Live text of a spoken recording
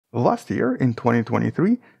Last year, in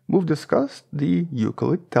 2023, we've discussed the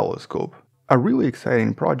Euclid Telescope, a really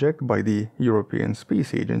exciting project by the European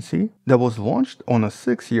Space Agency that was launched on a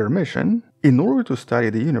 6-year mission in order to study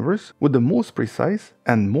the universe with the most precise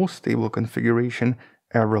and most stable configuration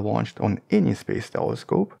ever launched on any space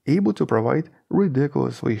telescope, able to provide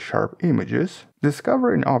ridiculously sharp images,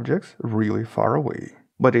 discovering objects really far away.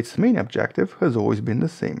 But its main objective has always been the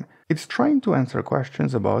same. It's trying to answer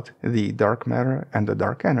questions about the dark matter and the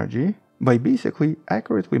dark energy by basically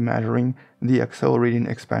accurately measuring the accelerating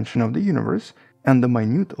expansion of the universe and the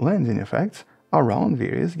minute lensing effects around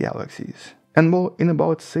various galaxies. And well, in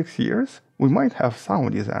about 6 years, we might have some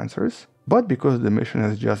of these answers, but because the mission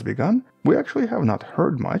has just begun, we actually have not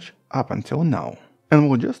heard much up until now. And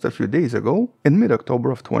well, just a few days ago, in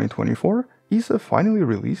mid-October of 2024, ESA finally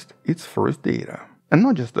released its first data. And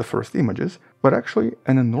not just the first images, but actually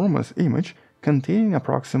an enormous image containing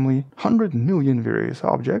approximately 100 million various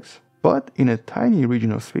objects, but in a tiny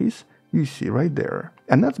region of space you see right there.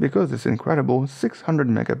 And that's because this incredible 600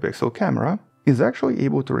 megapixel camera is actually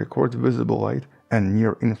able to record visible light and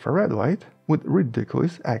near-infrared light with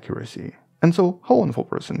ridiculous accuracy. And so, hello wonderful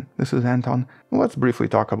person, this is Anton. Let's briefly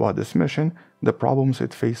talk about this mission, the problems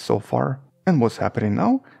it faced so far, and what's happening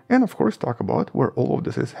now, and of course talk about where all of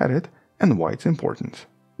this is headed and why it's important.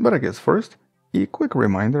 But I guess first, a quick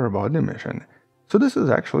reminder about the mission. So this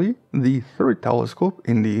is actually the third telescope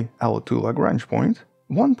in the L2 Lagrange point,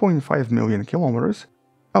 1.5 million kilometers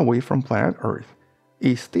away from planet Earth,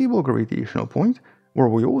 a stable gravitational point where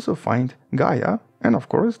we also find Gaia and of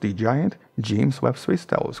course the giant James Webb Space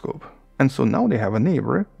Telescope. And so now they have a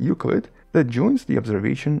neighbor, Euclid, that joins the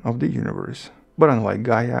observation of the universe. But unlike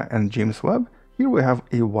Gaia and James Webb, here we have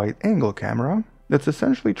a wide-angle camera that's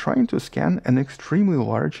essentially trying to scan an extremely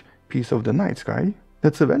large piece of the night sky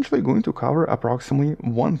that's eventually going to cover approximately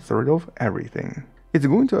 1/3 of everything. It's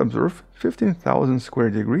going to observe 15,000 square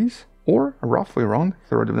degrees, or roughly around a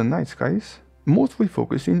third of the night skies, mostly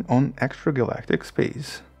focusing on extragalactic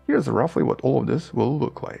space. Here's roughly what all of this will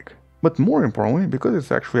look like. But more importantly, because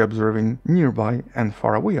it's actually observing nearby and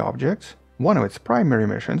faraway objects, one of its primary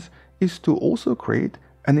missions is to also create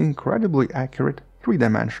an incredibly accurate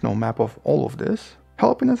three-dimensional map of all of this,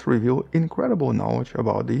 helping us reveal incredible knowledge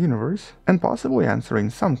about the universe and possibly answering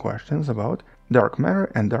some questions about dark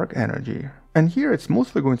matter and dark energy. And here it's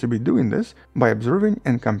mostly going to be doing this by observing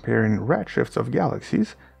and comparing redshifts of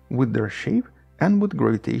galaxies with their shape and with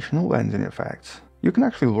gravitational lensing effects. You can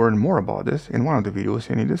actually learn more about this in one of the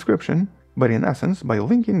videos in the description, but in essence, by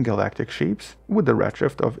linking galactic shapes with the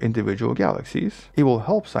redshift of individual galaxies, it will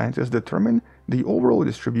help scientists determine the overall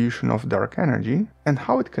distribution of dark energy and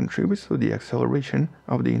how it contributes to the acceleration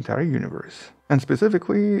of the entire universe. And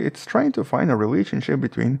specifically, it's trying to find a relationship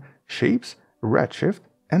between shapes, redshift,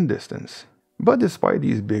 and distance. But despite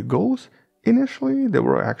these big goals, initially there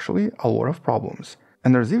were actually a lot of problems,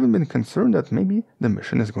 and there's even been concern that maybe the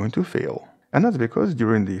mission is going to fail. And that's because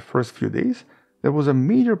during the first few days, there was a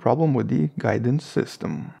major problem with the guidance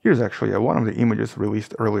system. Here's actually one of the images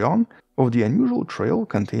released early on of the unusual trail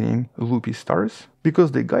containing loopy stars,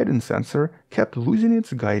 because the guidance sensor kept losing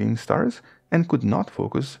its guiding stars and could not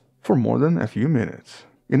focus for more than a few minutes.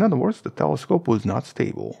 In other words, the telescope was not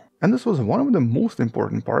stable. And this was one of the most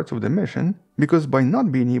important parts of the mission, because by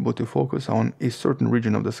not being able to focus on a certain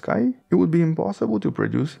region of the sky, it would be impossible to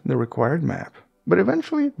produce the required map. But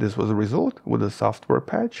eventually, this was resolved with a software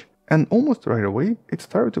patch, and almost right away, it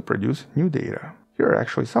started to produce new data. Here are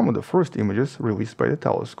actually some of the first images released by the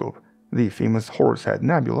telescope: the famous Horsehead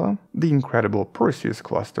Nebula, the incredible Perseus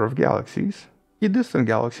cluster of galaxies, a distant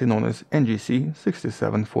galaxy known as NGC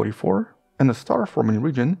 6744, and a star-forming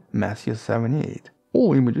region Messier 78.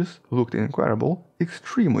 All images looked incredible,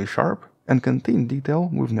 extremely sharp, and contained detail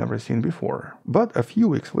we've never seen before. But a few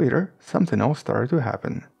weeks later, something else started to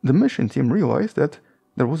happen. The mission team realized that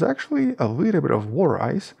there was actually a little bit of water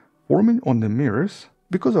ice forming on the mirrors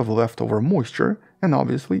because of leftover moisture and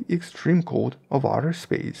obviously extreme cold of outer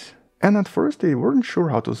space. And at first they weren't sure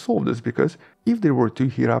how to solve this, because if they were to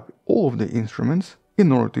heat up all of the instruments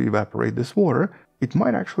in order to evaporate this water, it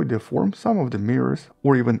might actually deform some of the mirrors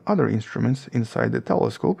or even other instruments inside the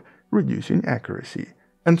telescope, reducing accuracy.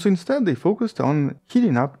 And so instead they focused on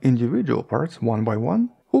heating up individual parts one by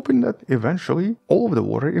one, hoping that eventually all of the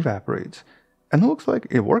water evaporates. And it looks like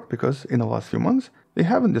it worked, because in the last few months they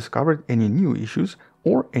haven't discovered any new issues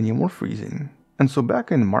or any more freezing. And so back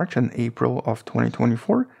in March and April of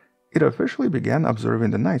 2024, it officially began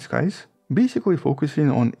observing the night skies, basically focusing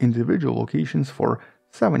on individual locations for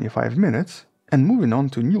 75 minutes and moving on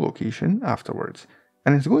to new location afterwards.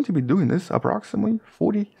 And it's going to be doing this approximately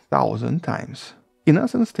 40,000 times. in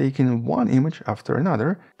essence taking one image after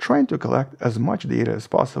another, trying to collect as much data as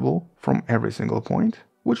possible from every single point,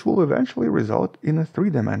 which will eventually result in a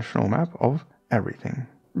three-dimensional map of everything.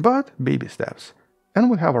 But baby steps. And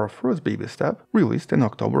we have our first baby step released in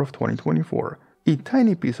October of 2024. A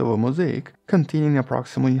tiny piece of a mosaic containing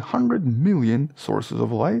approximately 100 million sources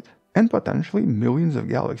of light and potentially millions of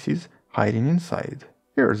galaxies hiding inside.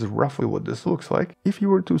 Here's roughly what this looks like if you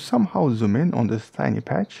were to somehow zoom in on this tiny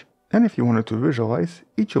patch and if you wanted to visualize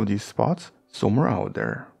each of these spots somewhere out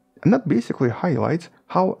there. And that basically highlights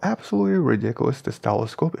how absolutely ridiculous this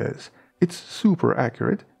telescope is. It's super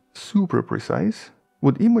accurate, super precise,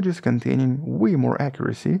 with images containing way more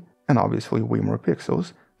accuracy and obviously way more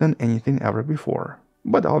pixels than anything ever before.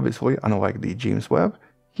 But obviously, unlike the James Webb,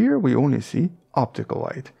 here we only see optical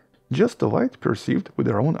light, just the light perceived with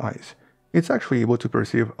our own eyes. It's actually able to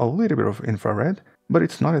perceive a little bit of infrared, but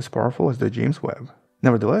it's not as powerful as the James Webb.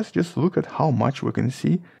 Nevertheless, just look at how much we can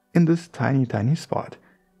see in this tiny spot.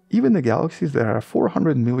 Even the galaxies that are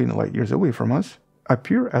 400 million light years away from us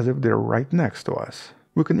appear as if they're right next to us.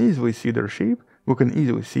 We can easily see their shape, we can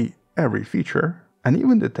easily see every feature, and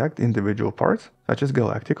even detect individual parts such as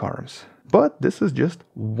galactic arms. But this is just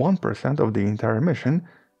 1% of the entire mission,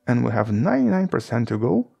 and we have 99% to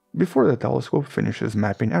go before the telescope finishes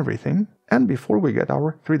mapping everything and before we get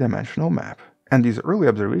our three-dimensional map. And these early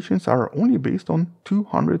observations are only based on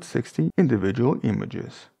 260 individual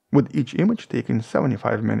images, with each image taking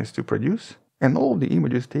 75 minutes to produce, and all of the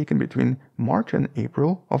images taken between March and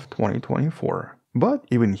April of 2024. But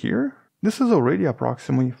even here, this is already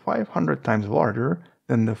approximately 500 times larger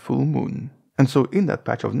than the full moon. And so in that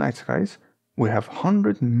patch of night skies, we have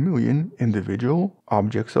 100 million individual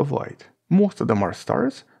objects of light. Most of them are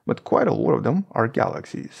stars, but quite a lot of them are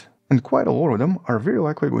galaxies. And quite a lot of them are very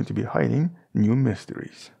likely going to be hiding new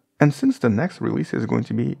mysteries. And since the next release is going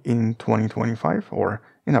to be in 2025 or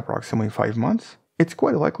in approximately 5 months, it's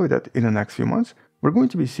quite likely that in the next few months, we're going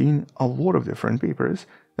to be seeing a lot of different papers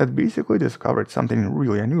that basically discovered something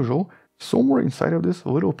really unusual somewhere inside of this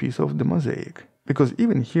little piece of the mosaic. Because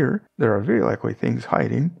even here, there are very likely things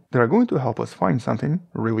hiding that are going to help us find something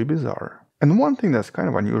really bizarre. And one thing that's kind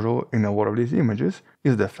of unusual in a lot of these images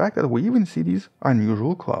is the fact that we even see these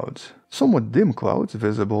unusual clouds. Somewhat dim clouds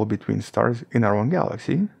visible between stars in our own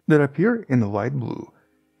galaxy that appear in light blue.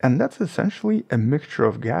 And that's essentially a mixture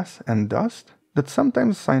of gas and dust that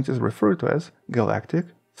sometimes scientists refer to as galactic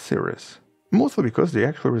cirrus. Mostly because they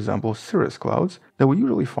actually resemble cirrus clouds that we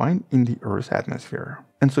usually find in the Earth's atmosphere.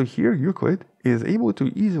 And so here Euclid is able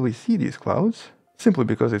to easily see these clouds simply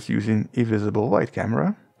because it's using a visible light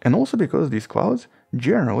camera, and also because these clouds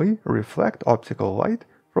generally reflect optical light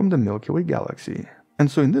from the Milky Way galaxy.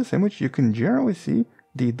 And so in this image you can generally see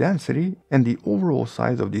the density and the overall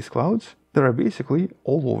size of these clouds that are basically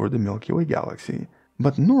all over the Milky Way galaxy.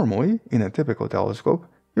 But normally, in a typical telescope,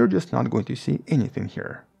 you're just not going to see anything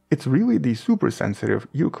here. It's really the super sensitive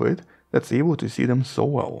Euclid that's able to see them so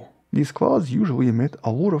well. These clouds usually emit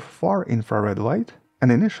a lot of far infrared light,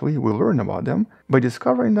 and initially we learned about them by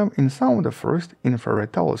discovering them in some of the first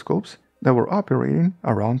infrared telescopes that were operating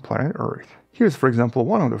around planet Earth. Here's for example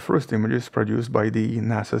one of the first images produced by the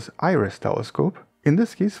NASA's IRIS telescope, in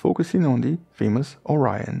this case focusing on the famous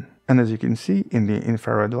Orion. And as you can see in the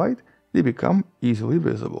infrared light, they become easily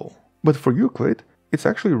visible. But for Euclid, it's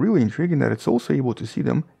actually really intriguing that it's also able to see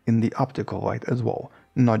them in the optical light as well,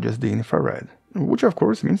 not just the infrared. Which of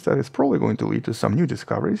course means that it's probably going to lead to some new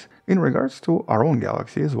discoveries in regards to our own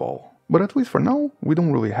galaxy as well. But at least for now, we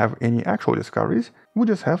don't really have any actual discoveries, we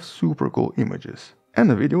just have super cool images. And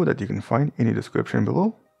a video that you can find in the description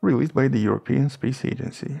below, released by the European Space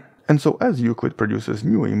Agency. And so as Euclid produces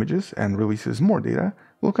new images and releases more data,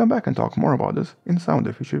 we'll come back and talk more about this in some of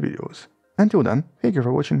the future videos. Until then, thank you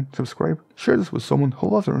for watching, subscribe, share this with someone who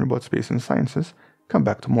loves learning about space and sciences, come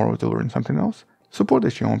back tomorrow to learn something else, support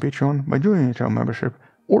this channel on Patreon by joining a channel membership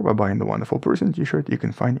or by buying the Wonderful Person t-shirt you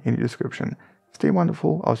can find in the description. Stay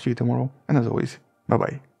wonderful, I'll see you tomorrow, and as always, bye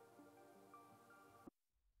bye.